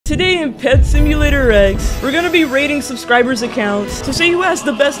Today in Pet Simulator X, we're gonna be rating subscribers' accounts to see who has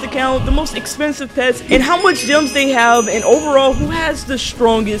the best account, the most expensive pets, and how much gems they have, and overall who has the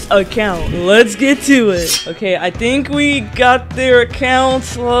strongest account. Let's get to it. Okay, I think we got their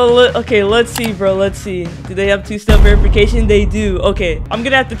accounts. Well, okay, let's see, bro. Let's see. Do they have two-step verification? They do. Okay, I'm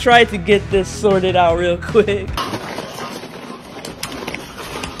gonna have to try to get this sorted out real quick.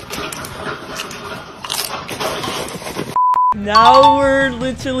 Now we're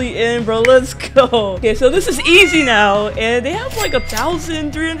literally in, bro. Let's go. Okay, so this is easy now, and they have like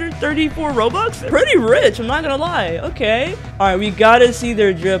 1,334 Robux. Pretty rich, I'm not gonna lie. Okay. All right, we gotta see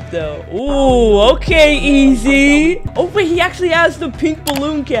their drip though. Ooh, okay, easy. Oh wait, he actually has the pink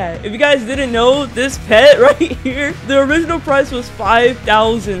balloon cat. If you guys didn't know, this pet right here, the original price was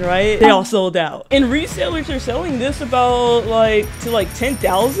 5,000, right? They all sold out. And resellers are selling this about like to like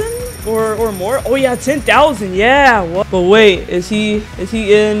 10,000 or more. Oh yeah, 10,000. Yeah. What? But wait. Is he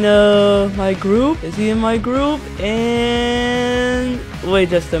in my group? Is he in my group? And wait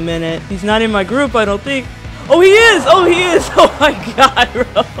just a minute. He's not in my group, I don't think. Oh, he is! Oh, he is! Oh my god, bro.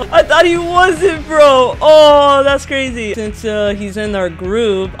 I thought he wasn't, bro. Oh, that's crazy. Since he's in our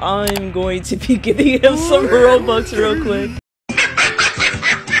group, I'm going to be giving him some Robux real quick.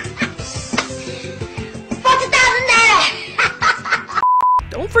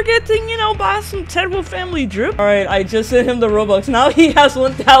 Don't forget to, you know, buy some Tedwa family drip. Alright, I just sent him the Robux. Now he has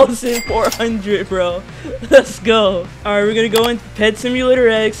 1,400, bro. Let's go. Alright, we're gonna go into Pet Simulator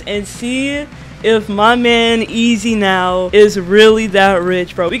X and see if my man Easy now is really that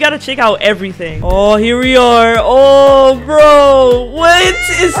rich, bro. We gotta check out everything. Oh, here we are. Oh, bro. What?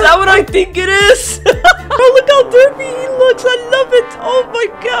 Is that what I think it is? Bro, look how derpy he looks. I love it. Oh my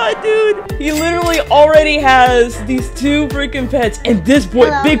god, dude. He literally already has these two freaking pets. And this boy,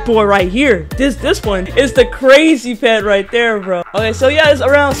 big boy right here. This one is the crazy pet right there, bro. Okay, so yeah, it's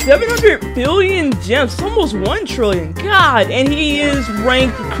around 700 billion gems. It's almost 1 trillion. God, and he is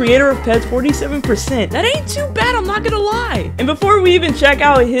ranked creator of pets 47%. That ain't too bad, I'm not gonna lie. And before we even check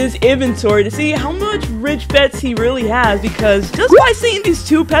out his inventory to see how much rich pets he really has, because just by seeing these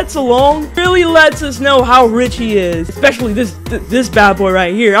two pets alone really lets us know how rich he is. Especially this bad boy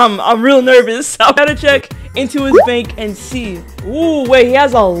right here. I'm real nervous. So I gotta check into his bank and see. Ooh, wait, he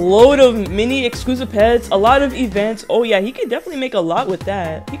has a load of mini exclusive pets, a lot of events. Oh yeah, he could definitely make a lot with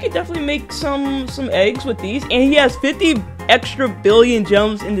that. He could definitely make some eggs with these, and he has 50 extra billion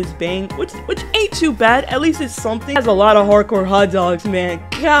gems in his bank, which ain't too bad. At least it's something. He has a lot of hardcore hot dogs, man.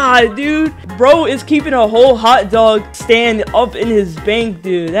 God, dude, bro is keeping a whole hot dog stand up in his bank,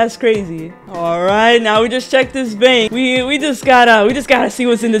 dude. That's crazy. All right, now we just checked this bank. We just gotta see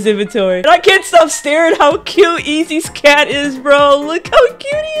what's in this inventory. And I can't stop staring how cute Easy's cat is, bro. Look how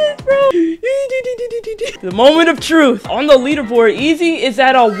cute he is, bro. The moment of truth. On the leaderboard, Easy is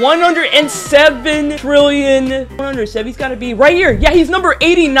at a 107 trillion. 107. He's gotta be right here. Yeah, he's number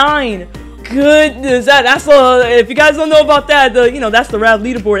 89. Goodness, that's a, if you guys don't know about that, that's the rad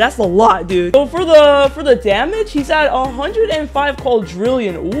leaderboard. That's a lot, dude. So for the damage, he's at 105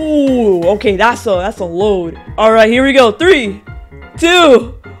 quadrillion. Ooh, okay, that's a load. All right, here we go. 3,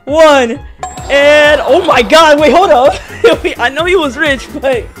 2, 1. And oh my god, wait, hold up. Wait, I know he was rich,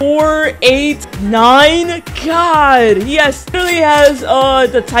 but 489. God, yes, really has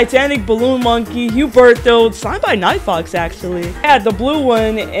the Titanic balloon monkey, Huberto, signed by Night Fox actually. Yeah, the blue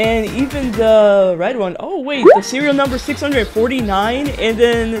one and even the red one. Oh wait, the serial number 649 and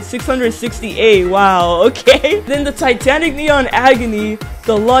then 668. Wow, okay. Then the Titanic Neon Agony,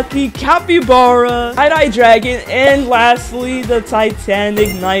 the Lucky Capybara, Tie-Dye Dragon, and lastly the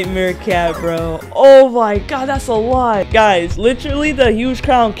Titanic Nightmare Cat, bro. Oh my god, that's a lot. Guys, literally the huge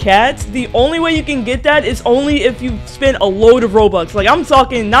crown cats, the only way you can get that is only if you spend a load of Robux. Like, I'm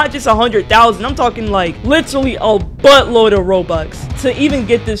talking not just 100,000, I'm talking like literally a buttload of Robux to even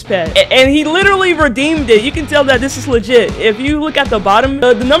get this pet. And he literally redeemed it. You can tell that this is legit. If you look at the bottom,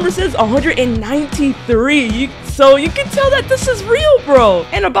 the number says 193. So you can tell that this is real, bro.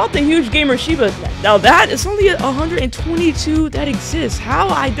 And about the huge gamer Shiba, now that is only 122 that exists. How?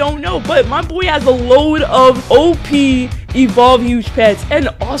 I don't know. But my boy has a load of OP evolve huge pets and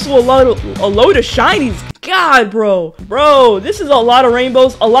also a load of shinies. God, bro, this is a lot of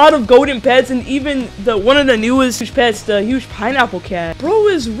rainbows, a lot of golden pets, and even one of the newest huge pets, the huge pineapple cat. Bro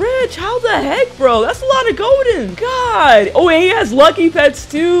is rich. How the heck, bro? That's a lot of golden. God. Oh, and he has lucky pets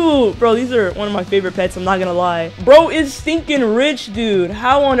too, bro. These are one of my favorite pets, I'm not gonna lie. Bro is stinking rich, dude.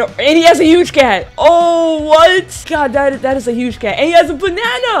 How on earth? And he has a huge cat. Oh, what? God, that is a huge cat. And he has a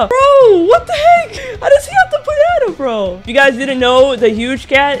banana. Bro, what the heck? How does he have the banana, bro? If you guys didn't know, the huge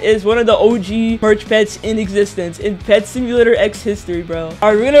cat is one of the OG merch pets in in existence in Pet Simulator X history, bro. All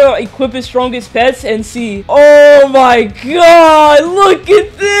right, we're gonna equip his strongest pets and see. Oh my god, look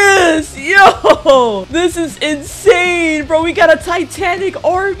at this. Yo, this is insane, bro. We got a Titanic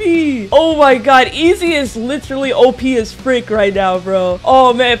army. Oh my god, Easy is literally OP as frick right now, bro.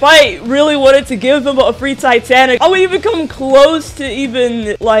 Oh man, if I really wanted to give him a free Titanic, I would even come close to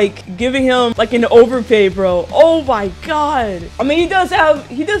even like giving him like an overpay, bro. Oh my god. I mean, he does have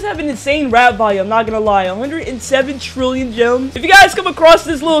an insane rap value, I'm not gonna lie. 107 trillion gems. If you guys come across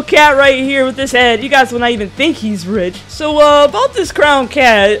this little cat right here with this head, you guys will not even think he's rich. So about this crown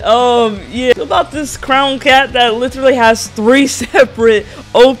cat, yeah, about this crown cat that literally has 3 separate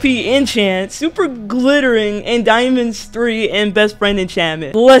OP enchants, super glittering, and diamonds 3 and best friend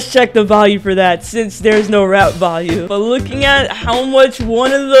enchantment. Let's check the value for that since there's no rap value. But looking at how much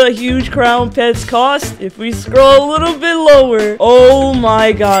one of the huge crown pets cost, if we scroll a little bit lower, oh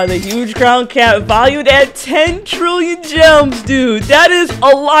my god, the huge crown cat valued at 10 trillion gems, dude. That is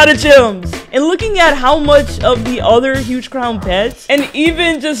a lot of gems. And looking at how much of the other huge crown pets, and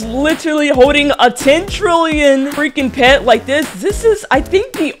even just literally holding a 10 trillion freaking pet like this is, I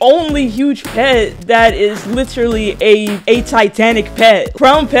think, the only huge pet that is literally a Titanic pet.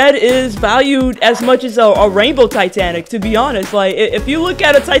 Crown pet is valued as much as a rainbow Titanic, to be honest. Like, if you look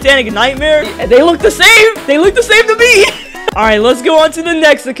at a Titanic Nightmare, they look the same. They look the same to me. All right, let's go on to the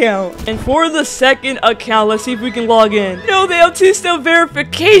next account. And for the second account, let's see if we can log in. No, they have 2-step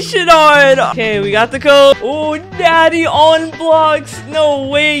verification on. Okay, we got the code. Oh, daddy on blocks. No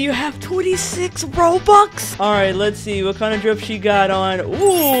way, you have 26 Robux. All right, let's see what kind of drip she got on.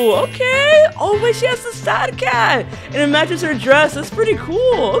 Ooh, okay. Oh, wait, she has the stat cat. And it matches her dress. That's pretty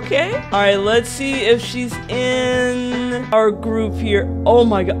cool. Okay. All right, let's see if she's in our group here. Oh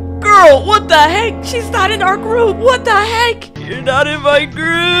my god. Girl, what the heck? She's not in our group. What the heck? You're not in my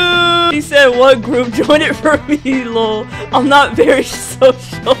group. He said, what group? Join it for me, lol. I'm not very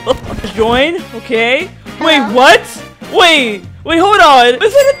social. Join? Okay. Wait, what? Wait, hold on.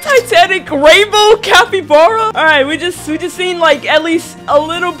 Is it a Titanic rainbow capybara? All right, we just seen like at least a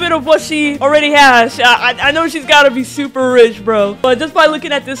little bit of what she already has. I know she's gotta be super rich, bro. But just by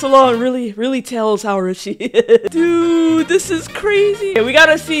looking at this alone, really tells how rich she is. Dude, this is crazy. Okay, we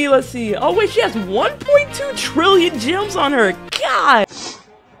gotta see. Let's see. Oh wait, she has 1.2 trillion gems on her. God.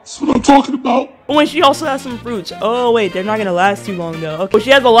 That's what I'm talking about. Oh, and she also has some fruits. Oh wait, they're not gonna last too long though. Okay, well, she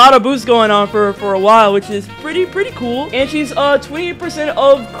has a lot of boosts going on for a while, which is pretty cool. And she's 28%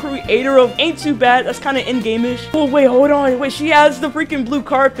 of creator of Ain't Too Bad. That's kind of in-game-ish. Oh wait, hold on. Wait, she has the freaking blue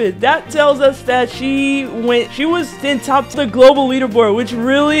carpet. That tells us that she was in top to the global leaderboard, which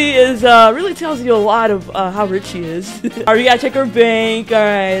really is really tells you a lot of how rich she is. All right, we gotta check her bank. All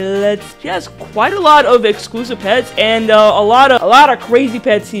right, she has quite a lot of exclusive pets and a lot of crazy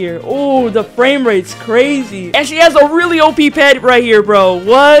pets here. Oh, the frame rate's crazy. And she has a really OP pet right here, bro.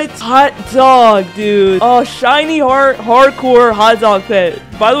 What? Hot dog, dude. Oh, shiny hardcore hot dog pet.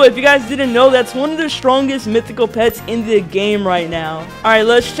 By the way, if you guys didn't know, that's one of the strongest mythical pets in the game right now. All right,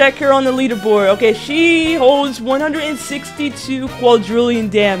 let's check her on the leaderboard. Okay, she holds 162 quadrillion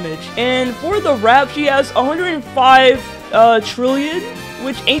damage. And for the rap, she has 105 trillion,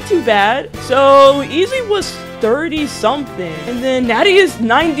 which ain't too bad. So Easy was 30 something, and then Natty is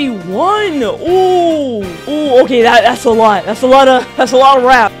 91. Ooh, okay, that's a lot. That's a lot of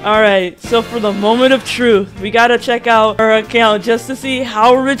rap. All right, so for the moment of truth, we gotta check out her account just to see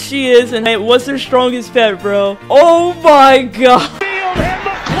how rich she is and what's her strongest pet, bro. Oh my god.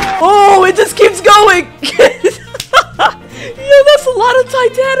 Oh, it just keeps going. Yo, that's a lot of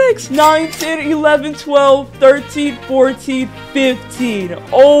Titanics. 9, 10, 11, 12, 13, 14, 15.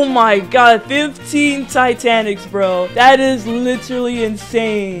 Oh my god, 15 Titanics, bro. That is literally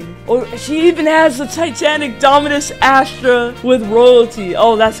insane. Oh, she even has a Titanic Dominus Astra with royalty.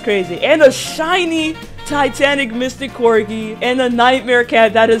 Oh, that's crazy. And a shiny Titanic Mystic Corgi and a Nightmare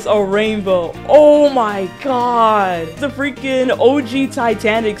Cat that is a rainbow. Oh my god. The freaking OG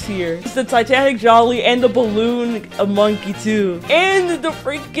Titanics here. It's the Titanic Jolly and the Balloon Monkey too. And the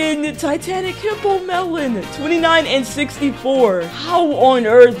freaking Titanic Hippo Melon. 29 and 64. How on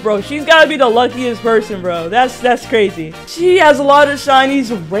earth, bro? She's gotta be the luckiest person, bro. That's crazy. She has a lot of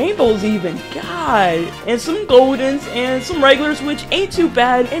shinies, rainbows even. God. And some goldens and some regulars, which ain't too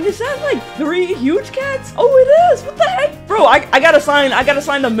bad. And is that like 3 huge cats? Oh, it is. What the heck, bro? I gotta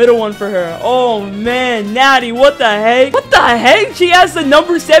sign the middle one for her. Oh man, Natty, what the heck? What the heck? She has the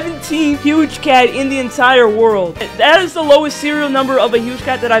number 17 huge cat in the entire world. That is the lowest serial number of a huge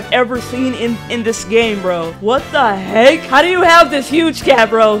cat that I've ever seen in this game, bro. What the heck? How do you have this huge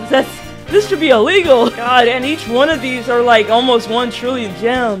cat, bro? This should be illegal. God, and each one of these are like almost 1 trillion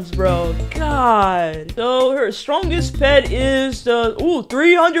gems, bro. God. So her strongest pet is the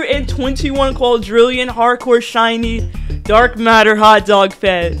 321 quadrillion hardcore shiny dark matter hot dog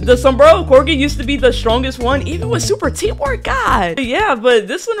pet. The sombrero corgi used to be the strongest one, even with super teamwork. God. Yeah, but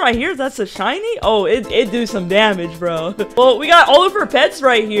this one right here, that's a shiny. Oh, it do some damage, bro. Well, we got all of her pets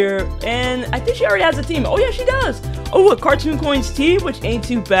right here, and I think she already has a team. Oh yeah, she does. Oh, a cartoon coins team, which ain't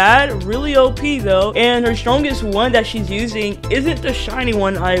too bad. Really OP though. And her strongest one that she's using isn't the shiny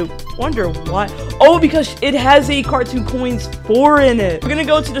one. I wonder why. Oh, because it has a cartoon coins 4 in it. We're gonna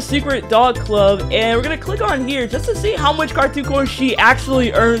go to the secret dog club, and we're gonna click on here just to see how much cartoon coins she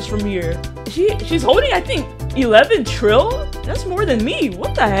actually earns from here. She's holding, I think, 11 trill? That's more than me.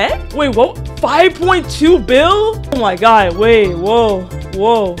 What the heck? Wait, what? 5.2 bill? Oh my god. Wait, whoa.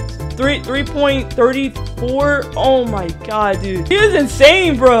 3.34. Oh my god, dude. He is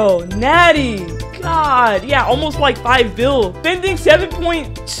insane, bro. Natty. God. Yeah, almost like 5 bill. Spending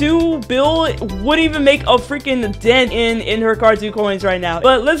 7.2 bill wouldn't even make a freaking dent in her cartoon coins right now.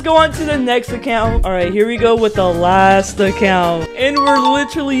 But let's go on to the next account. All right, here we go with the last account. And we're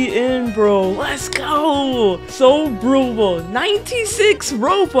literally in, bro. Let's go. So brutal. 96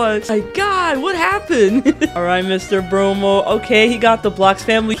 Robux. My god, what happened? All right, Mr. Bromo. Okay, he got the Blocks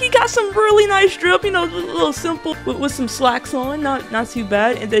family. He got some really nice drip, you know, a little simple with some slacks on. Not too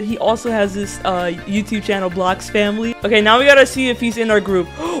bad. And then he also has this YouTube channel, Blocks family. Okay, now we gotta see if he's in our group.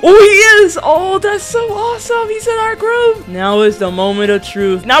 Oh, he is. Oh, that's so awesome. He's in our group. Now is the moment of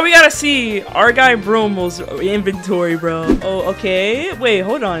truth. Now we gotta see our guy Bromo's inventory, bro. Oh, okay. Wait,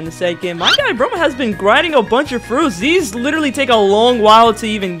 hold on a second. My guy Bromo has been grinding a bunch of fruits. These literally take a long while to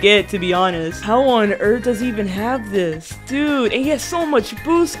even get, to be honest. How on earth does he even have this? Dude, and he has so much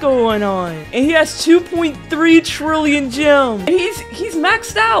boost going on. And he has 2.3 trillion gems. And he's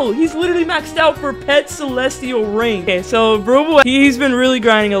maxed out. He's literally maxed out for Pet Celestial Ring. Okay, so Bromo, he's been really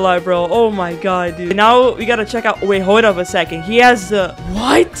grinding a lot, bro. Oh my god, dude. Now we gotta check out. Wait, hold up a second. He has the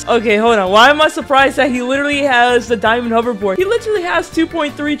what? Okay, hold on. Why am I surprised that he literally has the diamond hoverboard? He literally has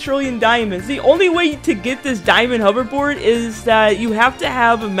 2.3 trillion diamonds. The only way to get this diamond hoverboard is that you have to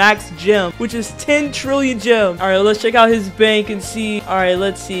have a max gem, which is 10 trillion gems. All right, let's check out his bank and see. All right,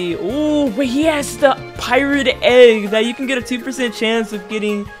 let's see. Ooh, wait, he has the pirate egg that you can get a 2% chance of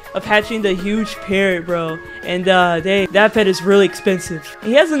hatching the huge parrot, bro. And that pet is really expensive.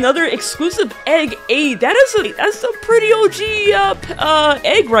 He has another exclusive egg 8. That's a pretty OG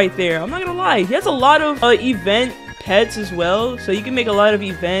egg right there. I'm not gonna lie. He has a lot of event pets as well, so you can make a lot of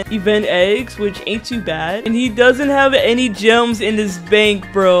event eggs, which ain't too bad. And he doesn't have any gems in his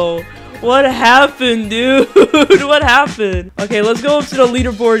bank, bro. What happened, dude? What happened? Okay, let's go up to the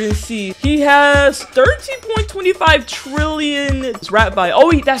leaderboard and see. He has 13.25 trillion. It's rat bio.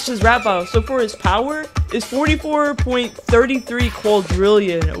 Oh, that's just rat bio. So for his power, it's 44.33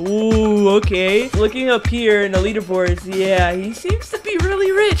 quadrillion. Ooh, okay. Looking up here in the leaderboards, yeah, he seems to be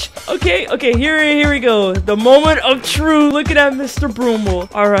really rich. Okay, here we go. The moment of truth. Looking at Mr. Brummel.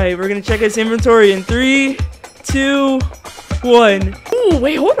 All right, we're gonna check his inventory in 3, 2, 1. Ooh,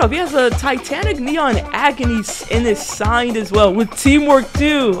 wait, hold up. He has a Titanic Neon Agony in his sign as well, with teamwork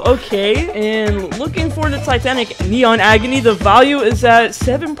too. Okay, and looking for the Titanic Neon Agony, the value is at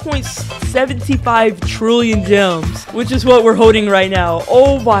 7.75 trillion gems, which is what we're holding right now.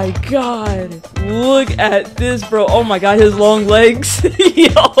 Oh my god. Look at this, bro. Oh my god, his long legs.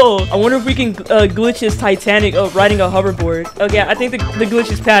 Yo, I wonder if we can glitch his Titanic riding a hoverboard. Okay, I think the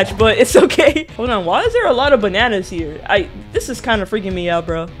glitch is patched, but it's okay. Hold on, why is there a lot of bananas here? This is kind of freaking me out,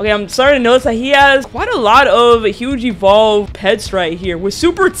 bro. Okay, I'm starting to notice that he has quite a lot of huge evolved pets right here with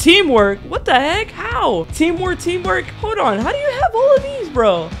super teamwork. What the heck? How? Teamwork. Hold on. How do you have all of these,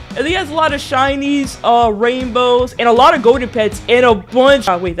 bro? And he has a lot of shinies, rainbows, and a lot of golden pets, and a bunch.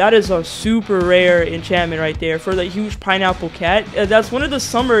 Wait, that is a super rare enchantment right there for the huge pineapple cat. That's one of the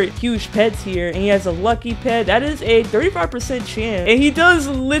summer huge pets here, and he has a lucky pet. That is a 35% chance. And he does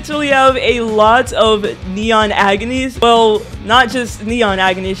literally have a lot of neon agonies. Well, not just neon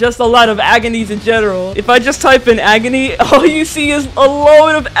agonies, just a lot of agonies in general. If I just type in agony, all you see is a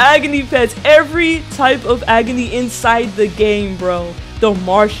load of agony pets. Every type of agony inside the game, bro. The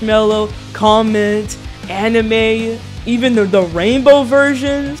marshmallow, comment, anime, even the rainbow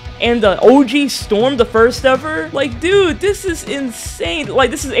versions, and the OG Storm, the first ever. Like, dude, this is insane.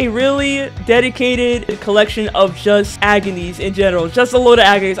 Like, this is a really dedicated collection of just agonies in general. Just a load of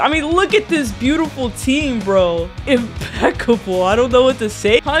agonies. I mean, look at this beautiful team, bro. Impeccable. I don't know what to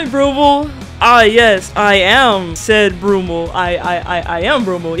say. Hi, Brummel. Ah, yes, I am, said Brummel. I am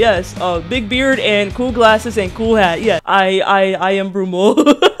Brummel, yes. Big beard and cool glasses and cool hat. Yeah, I am Brummel.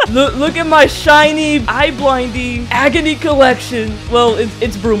 Look at my shiny eye blinding agony collection. Well,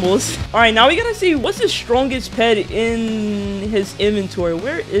 it's Brumal's. All right, now we gotta see what's the strongest pet in his inventory.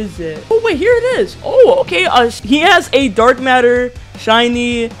 Where is it? Oh wait, here it is. Oh, okay. He has a dark matter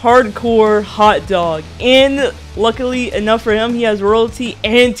shiny hardcore hot dog, and luckily enough for him, he has royalty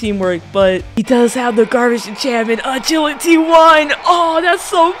and teamwork, but he does have the garbage enchantment agility 1. Oh, that's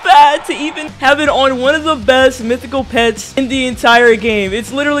so bad to even have it on one of the best mythical pets in the entire game.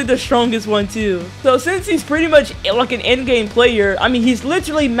 It's literally the strongest one too. So since he's pretty much like an end-game player, I mean, he's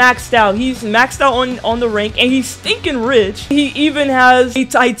literally maxed out. He's maxed out on the rank, and he's stinking rich. He even has a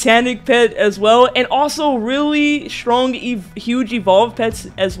Titanic pet as well, and also really strong, huge evolved pets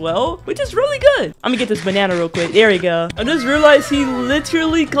as well, which is really good. I'm gonna get this banana real quick. There we go. I just realized he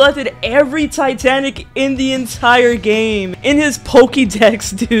literally collected every Titanic in the entire game in his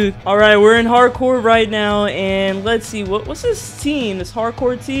Pokédex, dude. All right, we're in hardcore right now, and let's see what's his team. This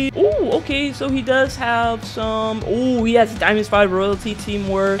hardcore team. Oh, okay. So he does have some. Oh, he has Diamond 5 royalty,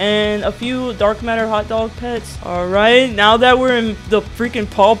 teamwork, and a few dark matter hot dog pets. All right, now that we're in the freaking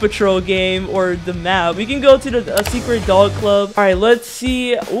Paw Patrol game or the map, we can go to the secret dog club. All right, let's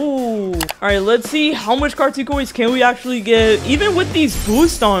see. Ooh. All right, let's see how much cartoon coins can we actually get even with these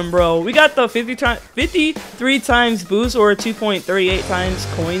boosts on, bro. We got the 53 times boost or 2.38 times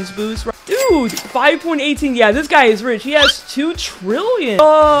coins boost. Dude, 5.18. Yeah, this guy is rich. He has 2 trillion.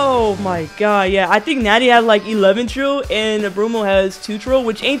 Oh my god. Yeah, I think Natty had like 11 trill and Brumo has 2 trill,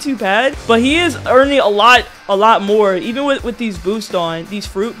 which ain't too bad, but he is earning a lot more even with these boosts on, these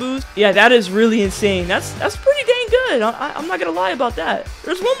fruit boosts. Yeah, that is really insane. That's pretty dang good. I'm not gonna lie about that.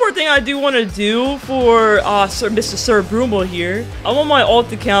 There's one more thing I do want to do for Mr. Sir Brumo here. I'm on my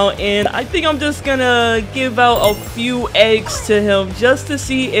alt account, and I think I'm just gonna give out a few eggs to him just to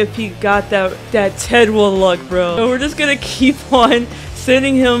see if he got that Tedwa luck, bro. So we're just gonna keep on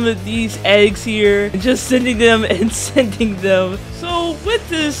sending him these eggs here, and just sending them and sending them. So with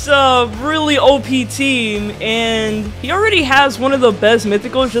this really OP team, and he already has one of the best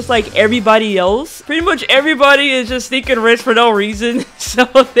mythicals just like everybody else. Pretty much everybody is just thinking rich for no reason. So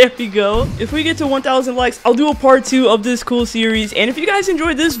there we go. If we get to 1,000 likes, I'll do a part 2 of this cool series. And if you guys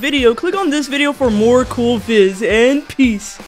enjoyed this video, click on this video for more cool vids, and peace.